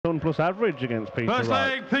ton-plus average against Peter Wright. First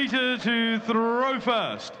leg, Peter to throw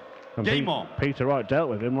first. And Game on. Peter Wright dealt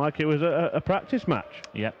with him like it was a practice match.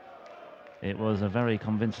 Yep. It was a very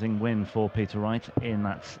convincing win for Peter Wright in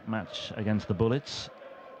that match against the Bullets.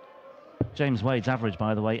 James Wade's average,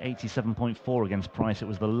 by the way, 87.4 against Price. It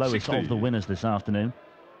was the lowest 60. of the winners this afternoon.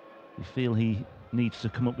 You feel he needs to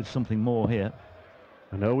come up with something more here.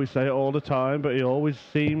 I know we say it all the time, but he always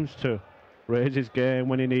seems to raise his game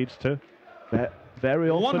when he needs to. Very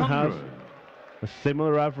often 100. has a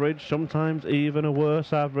similar average, sometimes even a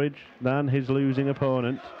worse average than his losing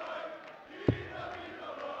opponent.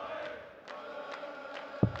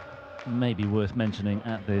 Maybe worth mentioning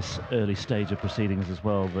at this early stage of proceedings as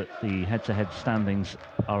well that the head-to-head standings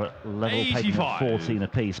are at level pegging at 14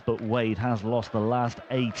 apiece, but Wade has lost the last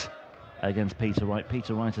 8 against Peter Wright.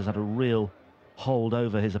 Peter Wright has had a real hold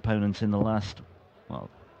over his opponents in the last, well,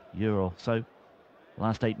 year or so.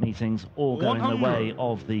 Last 8 meetings all going 100. the way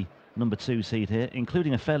of the number 2 seed here,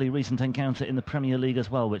 including a fairly recent encounter in the Premier League as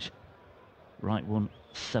well, which Wright won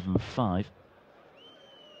 7-5.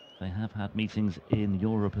 They have had meetings in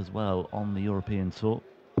Europe as well on the European Tour.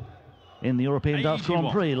 In the European Darts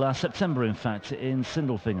Grand Prix last September, in fact, in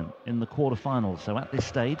Sindelfingen in the quarter-finals. So at this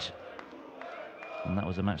stage, and that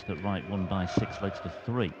was a match that Wright won by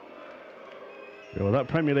 6-3. Yeah, well, that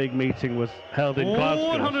Premier League meeting was held in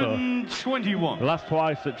Glasgow. 121. The last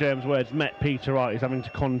twice that James Wade's met Peter Wright, he's having to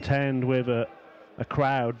contend with a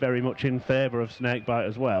crowd very much in favour of Snakebite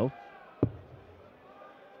as well.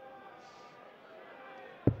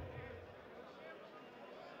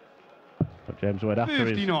 But James Wade, after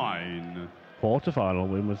 59. his quarter-final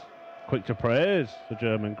win, was quick to praise the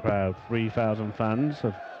German crowd. 3,000 fans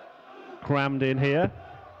have crammed in here.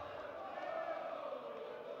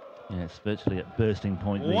 Yeah, it's virtually at bursting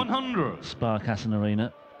point, the 100. Sparkassen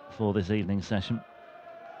Arena for this evening session.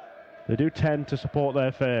 They do tend to support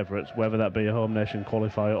their favourites, whether that be a home nation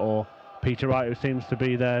qualifier or Peter Wright, who seems to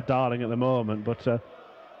be their darling at the moment. But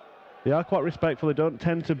they are quite respectful. They don't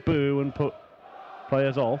tend to boo and put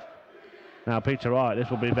players off. Now, Peter Wright, this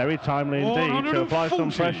will be very timely indeed to apply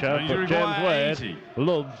some pressure, but James Wade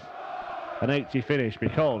loves an 80 finish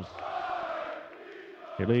because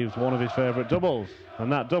he leaves one of his favourite doubles,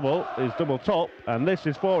 and that double is double top, and this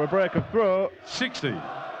is for a break of throw. 60.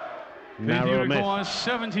 Narrow requires miss.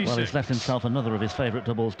 76. Well, he's left himself another of his favourite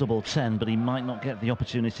doubles, double 10, but he might not get the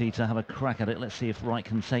opportunity to have a crack at it. Let's see if Wright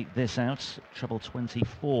can take this out. Treble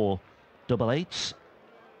 24, double 8s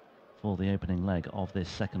for the opening leg of this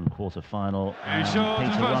second quarter-final. Peter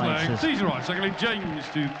Wright, secondly James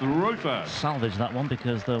to throw first. Salvage that one,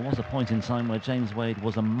 because there was a point in time where James Wade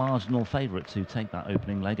was a marginal favourite to take that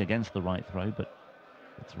opening leg against the Wright throw, but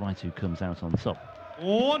it's Wright who comes out on top.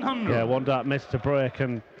 100. Yeah, one dart missed to break,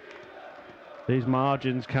 and these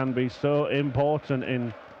margins can be so important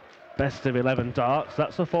in best of 11 darts.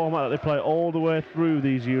 That's the format that they play all the way through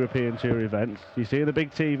these European Tour events. You see in the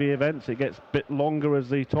big TV events, it gets a bit longer as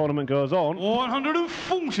the tournament goes on.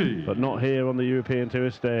 140. But not here on the European Tour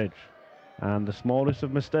stage. And the smallest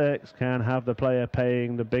of mistakes can have the player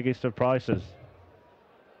paying the biggest of prices.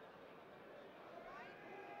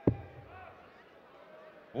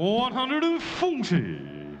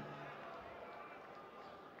 $140.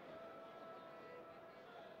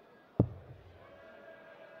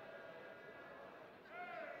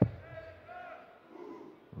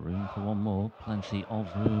 Room for one more, plenty of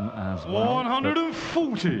room as well.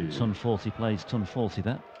 140. Ton 40 plays, ton 40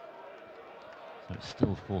 there. So it's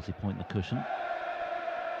still 40 point the cushion.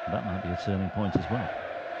 That might be a turning point as well.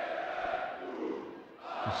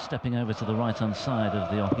 Just stepping over to the right-hand side of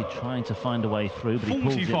the Oki, trying to find a way through, but he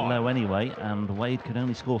pulls it low anyway, and Wade could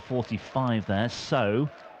only score 45 there, so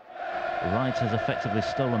Wright has effectively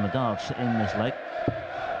stolen the darts in this leg.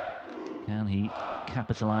 Can he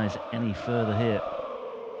capitalise any further here?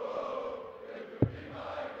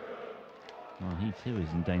 Well, he too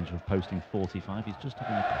is in danger of posting 45. He's just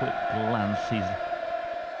having a quick glance. He's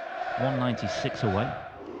 196 away.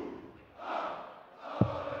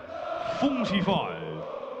 45.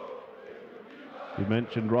 You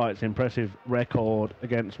mentioned Wright's impressive record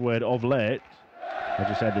against Wade of late. As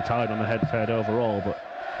you said, they tied on the head-to-head overall, but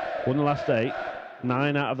won the last 8,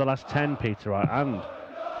 9 out of the last 10, Peter Wright, and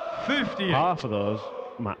 58. half of those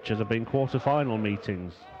matches have been quarter-final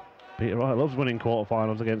meetings. Peter Wright loves winning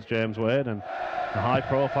quarter-finals against James Wade, and a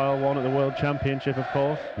high-profile one at the World Championship, of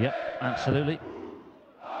course. Yep, absolutely.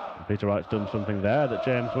 And Peter Wright's done something there that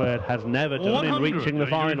James Wade has never done in reaching the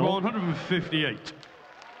final. 158.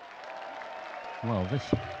 Well,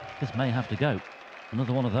 this may have to go.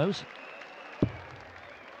 Another one of those.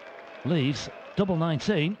 Leaves double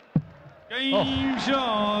 19. Game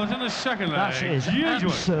shot in the second leg. That is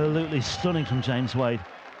absolutely stunning from James Wade.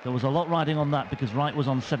 There was a lot riding on that because Wright was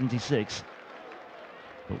on 76.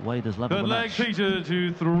 But Wade has levelled the match. Third leg, Peter,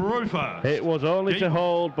 to throw first. It was only to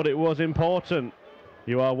hold, but it was important.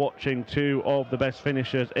 You are watching two of the best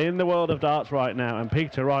finishers in the world of darts right now, and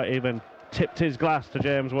Peter Wright even tipped his glass to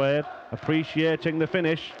James Wade, appreciating the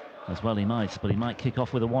finish. As well he might, but he might kick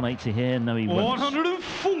off with a 180 here. No, he won't.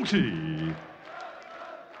 140.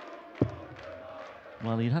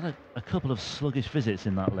 Well, he'd had a couple of sluggish visits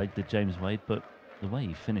in that leg, did James Wade, but the way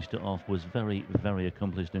he finished it off was very, very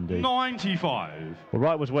accomplished indeed. 95. Well,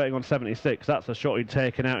 Wright was waiting on 76. That's the shot he'd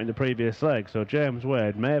taken out in the previous leg. So James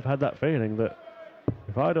Wade may have had that feeling that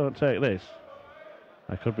if I don't take this,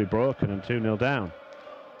 I could be broken and 2-0 down.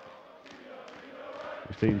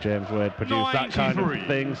 We've seen James Wade produce 93. That kind of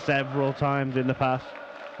thing several times in the past,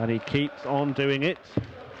 and he keeps on doing it.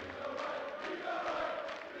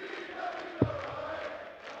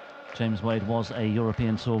 James Wade was a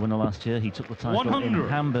European Tour winner last year. He took the title 100. in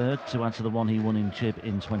Hamburg to add to the one he won in Jib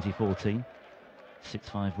in 2014.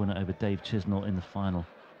 6-5 winner over Dave Chisnall in the final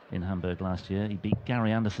in Hamburg last year. He beat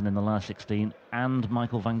Gary Anderson in the last 16 and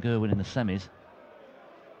Michael van Gerwen in the semis.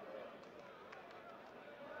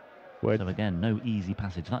 Wade. So again, no easy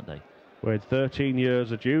passage that day. Wade, 13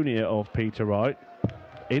 years a junior of Peter Wright.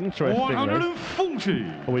 Interestingly,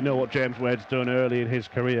 140. We know what James Wade's done early in his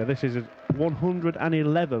career. This is his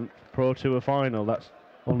 111th Pro Tour final. That's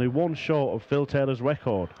only one short of Phil Taylor's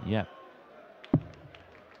record. Yeah.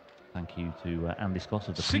 Thank you to Andy Scott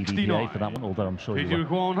of the 69. PDPA for that one, although I'm sure you were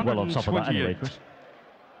well on top of that anyway, Chris.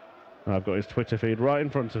 I've got his Twitter feed right in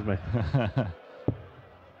front of me.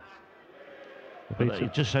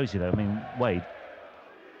 It just shows you, though, I mean, Wade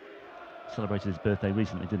celebrated his birthday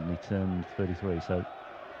recently, didn't he? Turned 33, so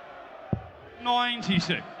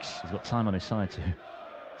 96. He's got time on his side to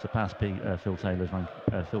surpass Phil Taylor's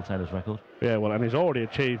record. Yeah, well, and he's already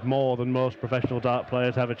achieved more than most professional dart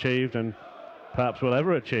players have achieved, and perhaps will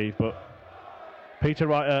ever achieve. But Peter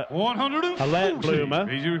Wright, 140. a late bloomer.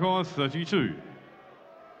 He requires 32.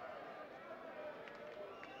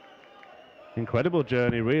 Incredible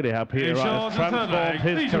journey, really, how Peter Wright has transformed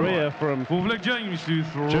his career from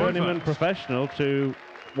journeyman professional to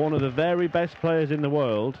one of the very best players in the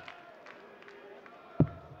world.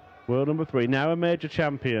 World number 3, now a major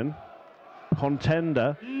champion,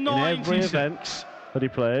 contender 96. in every event that he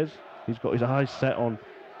plays. He's got his eyes set on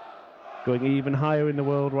going even higher in the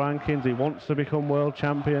world rankings. He wants to become world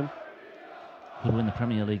champion. He'll win the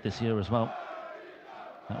Premier League this year as well.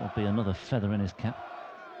 That will be another feather in his cap.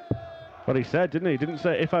 But he said, didn't he? He didn't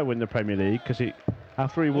say if I win the Premier League, because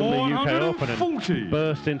after he won the UK Open and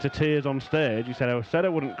burst into tears on stage, he said I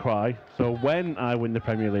wouldn't cry, so when I win the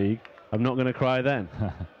Premier League, I'm not going to cry then.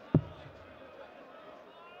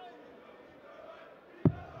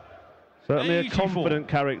 Certainly 84. A confident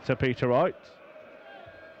character, Peter Wright.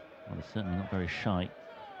 Well, he's certainly not very shy.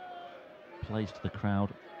 Plays to the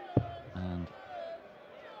crowd, and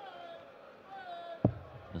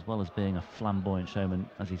as well as being a flamboyant showman,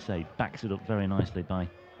 as he say, backs it up very nicely by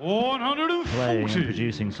 140. Playing and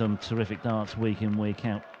producing some terrific darts week in, week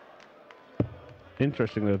out.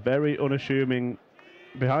 Interestingly, very unassuming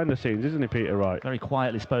behind the scenes, isn't he, Peter Wright? Very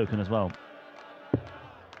quietly spoken as well.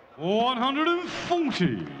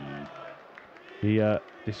 140. He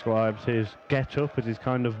describes his get-up as his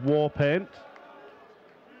kind of war paint.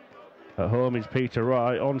 At home he's Peter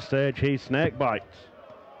Wright, on stage he's Snakebite.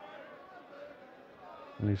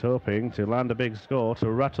 And he's hoping to land a big score to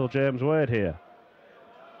rattle James Wade here.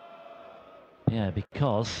 Yeah,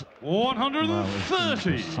 because 130. Well,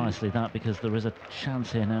 precisely that, because there is a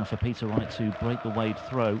chance here now for Peter Wright to break the Wade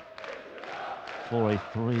throw for a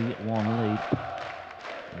 3-1 lead.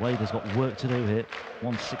 Wade has got work to do here.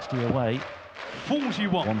 160 away.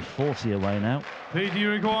 41. 140 away now. Peter,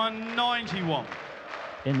 you require 91.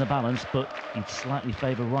 In the balance, but he'd slightly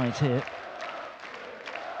favour Wright here.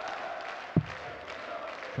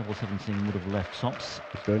 Double 17 would have left tops.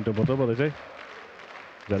 He's going double-double, is he? Is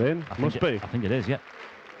that in? Must be. I think it is, yeah.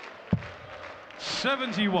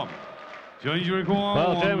 71. James, you require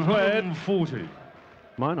well, James 140. Wade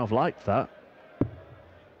might not have liked that.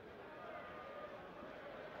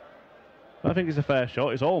 I think it's a fair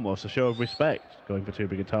shot. It's almost a show of respect, going for two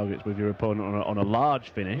bigger targets with your opponent on a large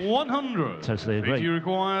finish. 100. Totally agree. You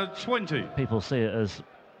require 20. People see it as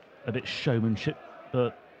a bit showmanship,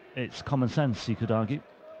 but it's common sense, you could argue.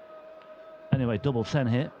 Anyway, double 10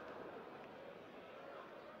 here.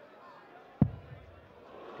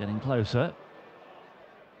 Getting closer.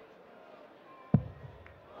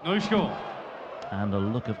 No score. And a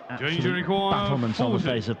look of absolute battlement on the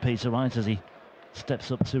face of Peter Wright as he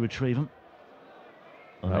steps up to retrieve him.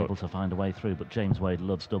 unable to find a way through, but James Wade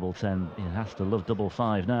loves double 10. He has to love double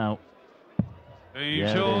 5 now.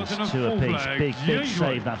 Yeah, it is 2 apiece. Big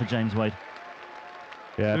save that for James Wade.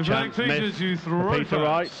 Yeah, chance missed for Peter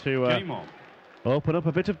Wright to open up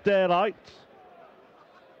a bit of daylight.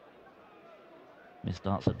 Miss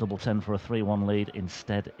starts at double 10 for a 3-1 lead.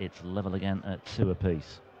 Instead, it's level again at 2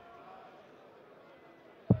 apiece.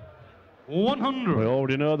 100. We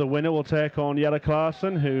already know the winner will take on Jelle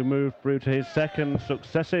Klaassen, who moved through to his second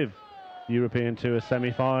successive European Tour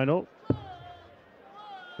semi-final.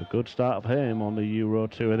 A good start for him on the Euro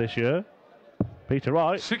Tour this year. Peter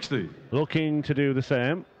Wright 60. Looking to do the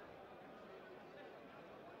same.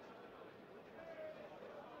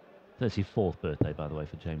 34th birthday, by the way,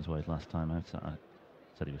 for James Wade last time out. I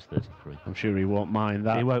said he was 33. I'm sure he won't mind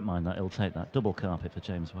that. He won't mind that. He'll take that. Double carpet for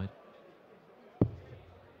James Wade.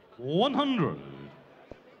 100.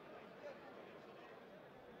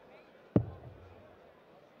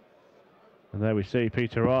 And there we see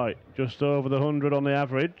Peter Wright just over the 100 on the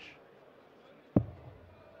average.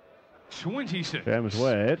 26. James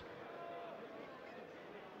Wade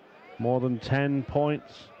more than 10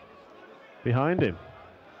 points behind him.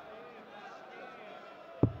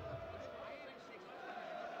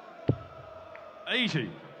 $80.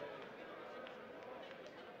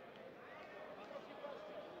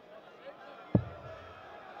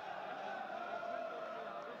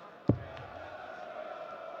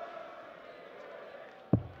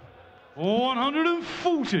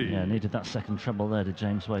 $140. Yeah, needed that second treble there to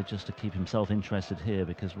James Wade just to keep himself interested here,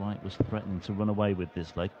 because Wright was threatening to run away with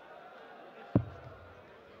this leg. But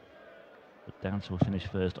down to a finish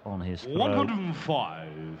first on his throw. 105.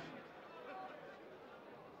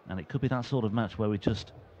 And it could be that sort of match where we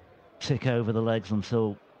just tick over the legs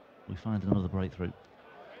until we find another breakthrough.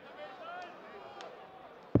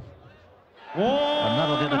 And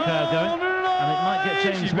that'll get the crowd going. And it might get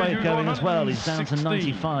James Wade going as well. He's down to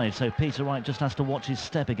 95, so Peter Wright just has to watch his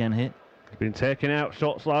step again here. He's been taking out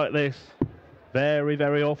shots like this very,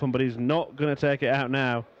 very often, but he's not going to take it out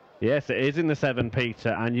now. Yes, it is in the 7, Peter,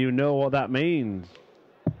 and you know what that means.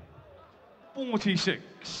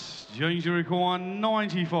 46. James will require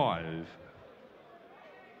 95.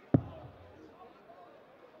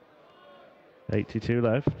 82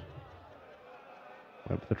 left.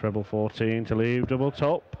 Went for the treble 14 to leave double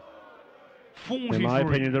top. 43. In my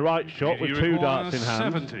opinion, the right shot with 2 darts in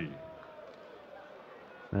hand. 70.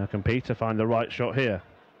 Now can Peter find the right shot here?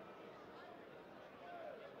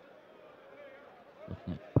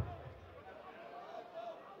 Looking at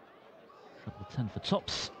treble 10 for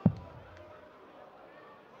tops.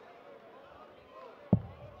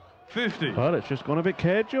 50. Well, it's just gone a bit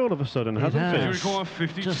cagey all of a sudden, hasn't it? Require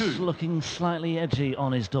 52. Just looking slightly edgy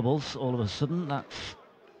on his doubles all of a sudden. That's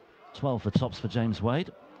 12 for tops for James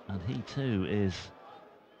Wade. And he too is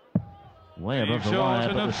way above the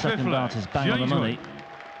wire, but the second dart is bang on the money.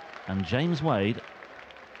 And James Wade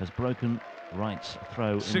has broken Wright's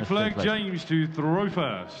throw in the 6th leg. leg. James to throw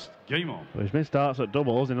first. Game on. Well, he's missed darts at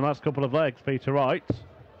doubles in the last couple of legs, Peter Wright.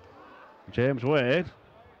 James Wade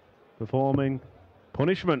performing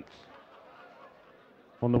punishments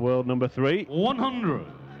on the world number 3. 100.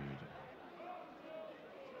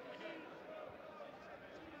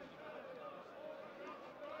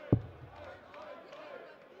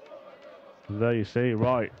 There you see,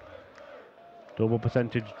 right. Double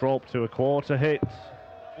percentage drop to a quarter hit.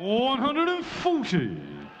 140.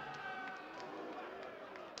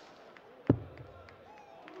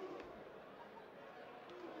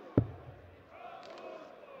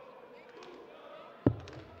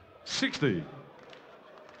 $60.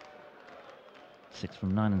 6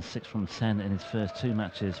 from 9 and 6 from 10 in his first 2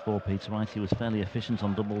 matches for Peter Wright. He was fairly efficient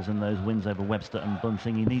on doubles in those wins over Webster and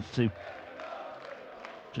Bunting. He needs to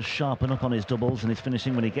just sharpen up on his doubles and his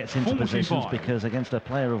finishing when he gets into 45. positions, because against a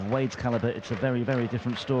player of Wade's calibre, it's a very, very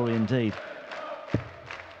different story indeed.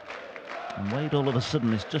 And Wade all of a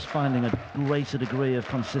sudden is just finding a greater degree of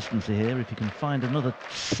consistency here. If he can find another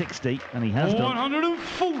 60, and he has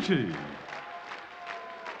 140. done.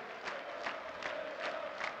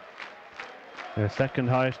 The second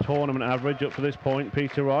highest tournament average up to this point,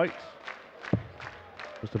 Peter Wright.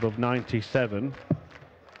 Just above 97.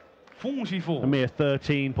 44. A mere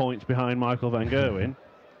 13 points behind Michael van Gerwen.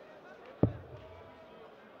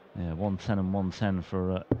 Yeah, 110 and 110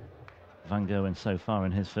 for Van Gerwen so far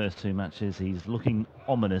in his first 2 matches. He's looking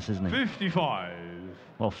ominous, isn't he? 55.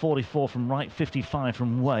 Well, 44 from Wright, 55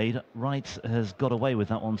 from Wade. Wright has got away with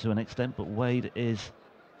that one to an extent, but Wade is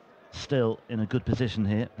still in a good position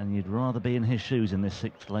here, and you'd rather be in his shoes in this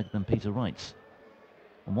 6th leg than Peter Wright's.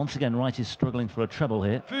 And once again, Wright is struggling for a treble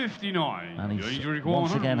here. 59. And he's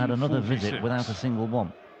once again had another visit without a single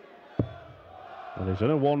one. Well, he's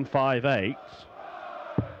done a 158.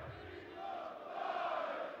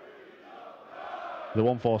 The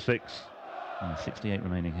 146. 68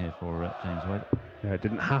 remaining here for James Wade. Yeah, it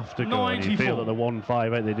didn't have to go. And you feel that the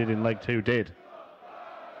 158 they did in leg 2 did.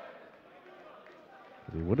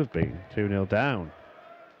 He would have been 2-0 down.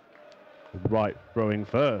 Wright throwing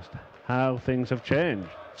first. How things have changed.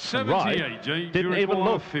 78, James. Didn't even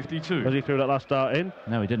look 52. as he threw that last dart in.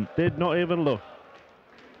 No, he didn't. Did not even look.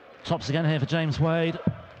 Tops again here for James Wade.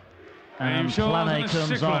 And plan A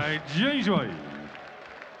comes off. James Wade.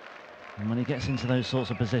 And when he gets into those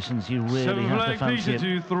sorts of positions, you really have to fancy him.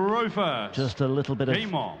 To throw first. Just a little bit of,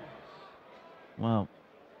 well,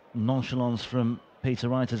 nonchalance from Peter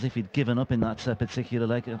Wright, as if he'd given up in that particular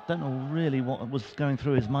leg. I don't know really what was going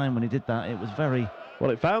through his mind when he did that. It was very...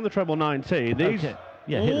 Well, it found the treble 19. These, okay.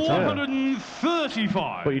 Yeah, hit the target.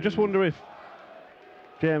 135. But you just wonder if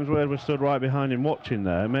James Wade was stood right behind him watching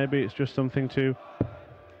there. Maybe it's just something to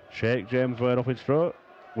shake James Wade off his throat.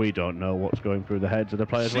 We don't know what's going through the heads of the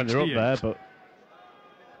players 68. When they're up there, but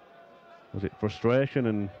was it frustration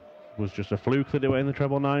and was just a fluke that they were in the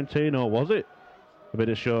treble 19, or was it a bit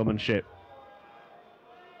of showmanship?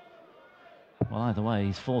 Well, either way,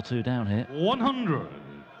 he's 4-2 down here. 100.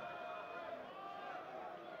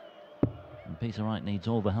 And Peter Wright needs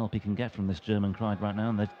all the help he can get from this German crowd right now,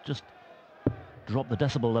 and they've just dropped the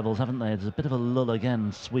decibel levels, haven't they? There's a bit of a lull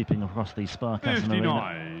again sweeping across the Sparkassen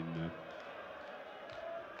Arena.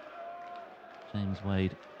 James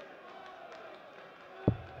Wade.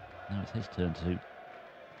 Now it's his turn to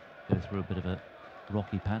go through a bit of a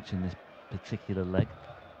rocky patch in this particular leg,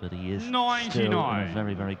 but he is 99. Still in a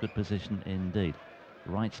very, very good position indeed.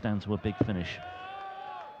 Wright's down to a big finish.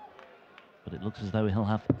 But it looks as though he'll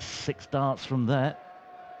have 6 darts from there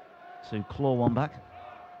to claw one back.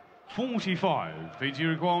 45. Fiji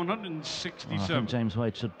require 167. Well, I think James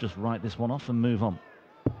Wade should just write this one off and move on.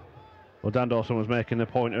 Well, Dan Dawson was making the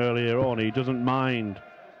point earlier on. He doesn't mind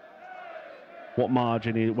what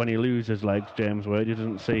margin when he loses legs, James Wade. He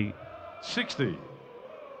doesn't see 60.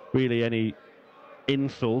 Really any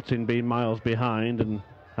insult in being miles behind and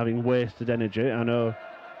having wasted energy. I know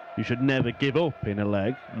you should never give up in a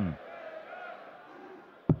leg.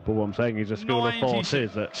 But what I'm saying is a school 96. Of thought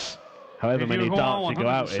is that however many darts you go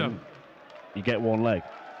out in, you get one leg.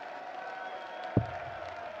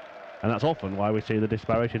 And that's often why we see the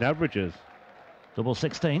disparity in averages. Double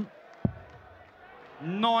 16.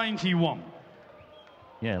 91.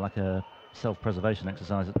 Yeah, like a self-preservation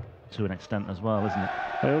exercise to an extent as well, isn't it?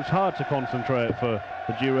 It was hard to concentrate for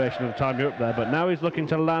the duration of the time you're up there, but now he's looking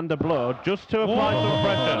to land a blow just to apply some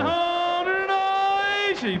pressure.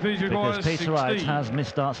 Because Peter Wright has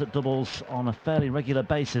missed darts at doubles on a fairly regular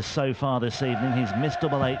basis so far this evening. He's missed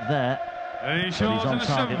double 8 there. And he's on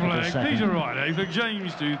target for the second. Peter Wright, for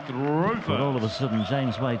James to throw first. But all of a sudden,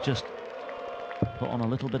 James Wade just put on a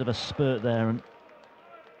little bit of a spurt there and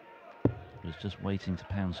was just waiting to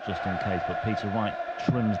pounce just in case. But Peter Wright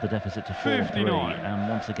trims the deficit to 4-3. And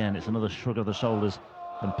once again, it's another shrug of the shoulders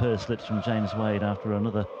and purse slips from James Wade after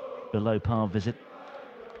another below par visit.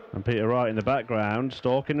 And Peter Wright in the background,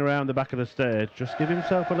 stalking around the back of the stage, just give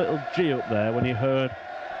himself a little G up there when he heard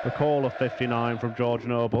the call of 59 from George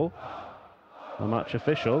Noble, the match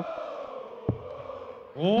official.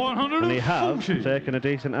 140. And he has taken a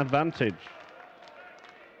decent advantage.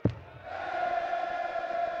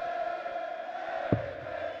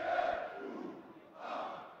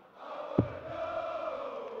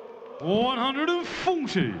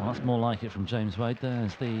 $140. Well, that's more like it from James Wade.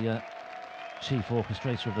 There's the chief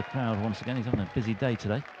orchestrator of the crowd once again. He's having a busy day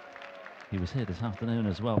today. He was here this afternoon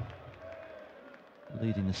as well,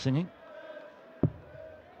 leading the singing.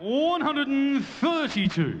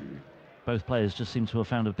 132. Both players just seem to have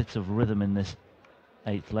found a bit of rhythm in this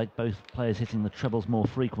 8th leg. Both players hitting the trebles more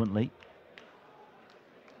frequently.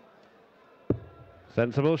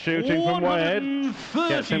 Sensible shooting from Wade.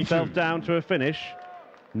 Gets himself down to a finish,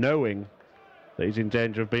 knowing that he's in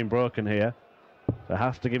danger of being broken here. So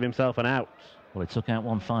has to give himself an out. Well, he took out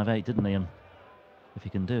 158, didn't he? And if he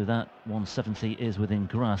can do that, 170 is within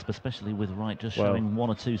grasp, especially with Wright just showing 1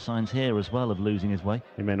 or 2 signs here as well of losing his way.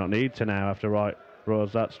 He may not need to now after Wright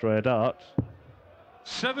throws that stray dart.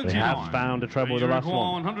 79. He has found a treble with the last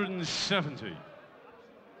one. 170.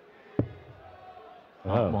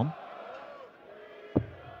 Part 1.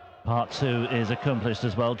 Part 2 is accomplished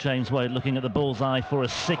as well. James Wade looking at the bullseye for a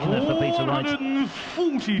sickener for Peter Wright.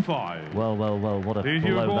 145. Well, what a blow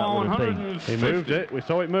that would have been. He moved it. We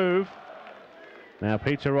saw it move. Now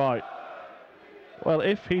Peter Wright. Well,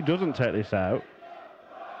 if he doesn't take this out,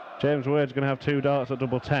 James Wade's going to have 2 darts at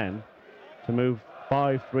double 10 to move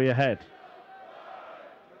 5-3 ahead.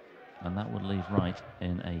 And that would leave Wright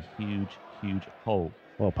in a huge, huge hole.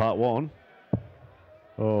 Well, part 1.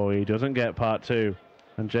 Oh, he doesn't get part 2.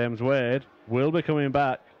 And James Wade will be coming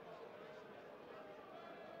back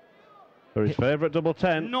for his favourite double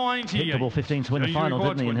 10. 98. Hit double 15 to win the final,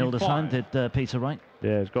 didn't he, in Hildesheim, did Peter Wright?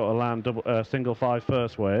 Yeah, he's got to land single 5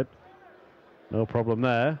 first, Wade. No problem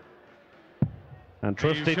there. And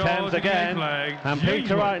trusty 10s again. And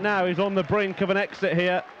Peter Wright now is on the brink of an exit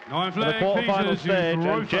here at the quarter-final stage.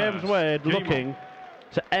 And James Wade looking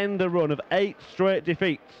to end a run of 8 straight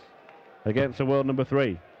defeats against the world number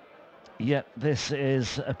 3. Yep, this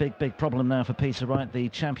is a big, big problem now for Peter Wright. The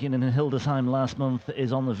champion in Hildesheim last month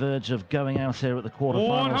is on the verge of going out here at the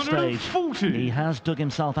quarter-final stage. He has dug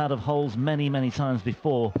himself out of holes many, many times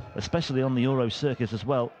before, especially on the Euro circuit as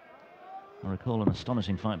well. I recall an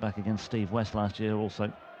astonishing fight back against Steve West last year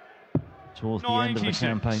also, towards the end of the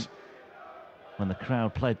campaign, when the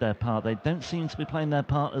crowd played their part. They don't seem to be playing their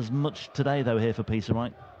part as much today, though, here for Peter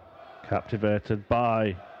Wright. Captivated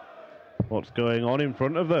by what's going on in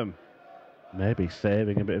front of them. Maybe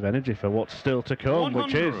saving a bit of energy for what's still to come, 100.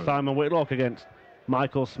 Which is Simon Whitlock against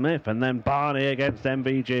Michael Smith, and then Barney against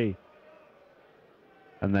MVG.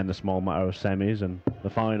 And then the small matter of semis and the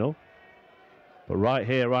final. But right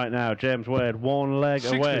here, right now, James Wade 1 leg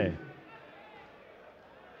 60. Away.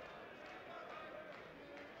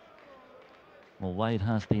 Well, Wade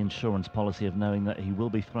has the insurance policy of knowing that he will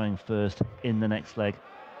be throwing first in the next leg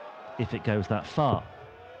if it goes that far.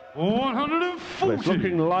 140. Well, it's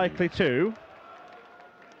looking likely to.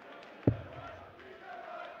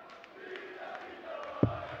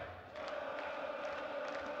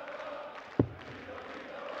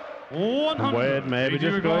 Wade maybe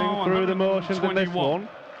just going through the motions in this one.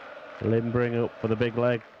 Limbering up for the big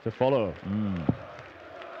leg to follow.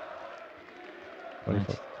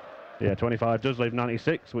 25. Yeah, 25 does leave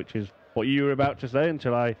 96, which is what you were about to say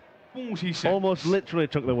until I 46. Almost literally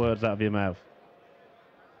took the words out of your mouth.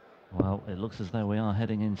 Well, it looks as though we are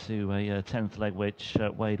heading into a 10th leg, which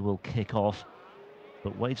Wade will kick off.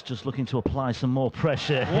 But Wade's just looking to apply some more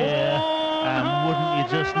pressure here. And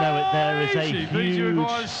wouldn't you just know it, there is a huge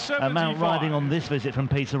amount riding on this visit from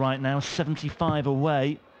Peter Wright now, 75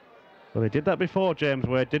 away. Well, he did that before, James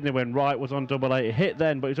Wade, didn't he, when Wright was on double 8? He hit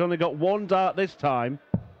then, but he's only got 1 dart this time.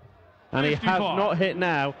 And 55. He has not hit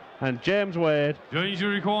now. And James Wade is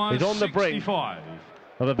on the brink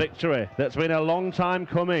of a victory that's been a long time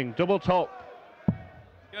coming. Double top.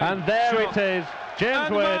 And there it is.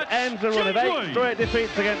 James Wade ends a run of 8 straight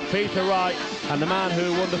defeats against Peter Wright. And the man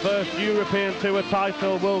who won the first European Tour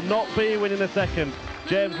title will not be winning the second.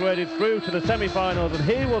 James Wade is through to the semi-finals, and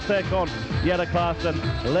he will take on Jelle Klaassen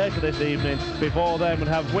later this evening. Before then, we'll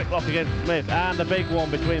have Whitlock against Smith and the big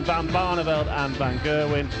one between Van Barneveld and Van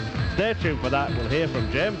Gerwen. Stay tuned for that. We'll hear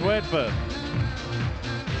from James Wade first.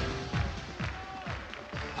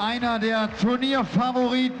 Einer der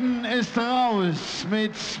Turnierfavoriten ist raus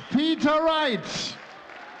mit Peter Wright.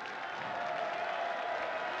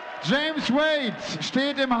 James Wade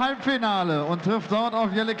steht im Halbfinale und trifft dort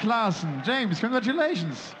auf Jelle Klaassen. James,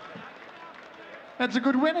 congratulations. That's a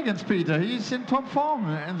good win against Peter. He's in top form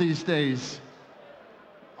in these days.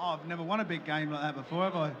 Oh, I've never won a big game like that before,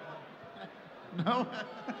 have I? No?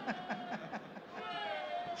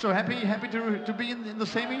 So happy to be in the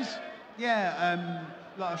semis? Yeah,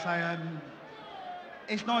 like I say,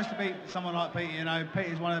 it's nice to beat someone like Peter. You know,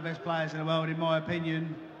 Peter's one of the best players in the world, in my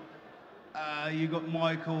opinion. You've got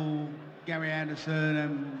Michael, Gary Anderson,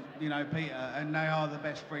 and you know Peter, and they are the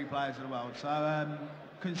best 3 players in the world. So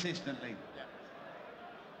consistently. Yeah.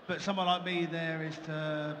 But someone like me there is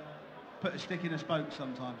to put a stick in a spoke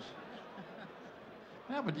sometimes.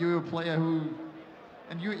 Yeah, but you're a player who,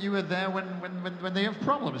 and you were there when they have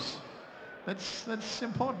problems. That's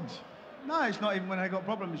important. No, it's not even when they got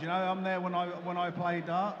problems. You know, I'm there when I play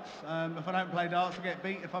darts. If I don't play darts, I get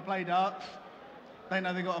beat. If I play darts, they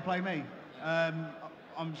know they got to play me.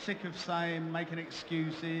 I'm sick of making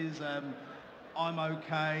excuses. I'm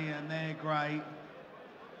okay and they're great.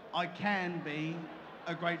 I can be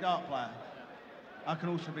a great dart player. I can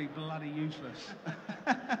also be bloody useless.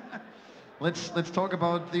 Let's talk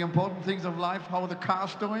about the important things of life. How are the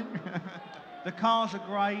cars doing? The cars are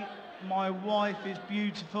great. My wife is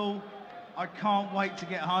beautiful. I can't wait to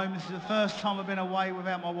get home. This is the first time I've been away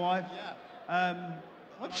without my wife. Yeah.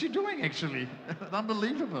 What's she doing, actually?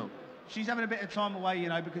 Unbelievable. She's having a bit of time away, you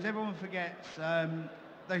know, because everyone forgets.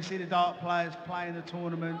 They see the dart players playing the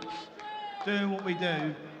tournaments, doing what we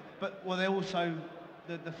do, but what they also,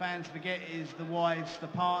 the fans forget is the wives, the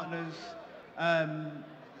partners,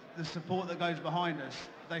 the support that goes behind us.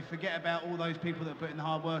 they forget about all those people that put in the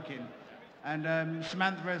hard work in. And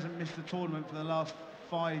Samantha hasn't missed the tournament for the last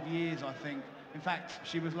 5 years, I think. In fact,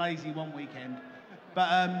 she was lazy one weekend.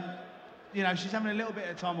 But, you know, she's having a little bit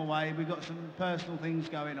of time away. We've got some personal things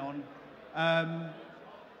going on.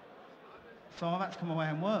 So I've had to come away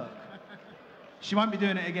and work. She won't be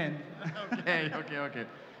doing it again. Okay.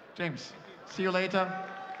 James, see you later.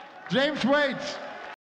 James Wright.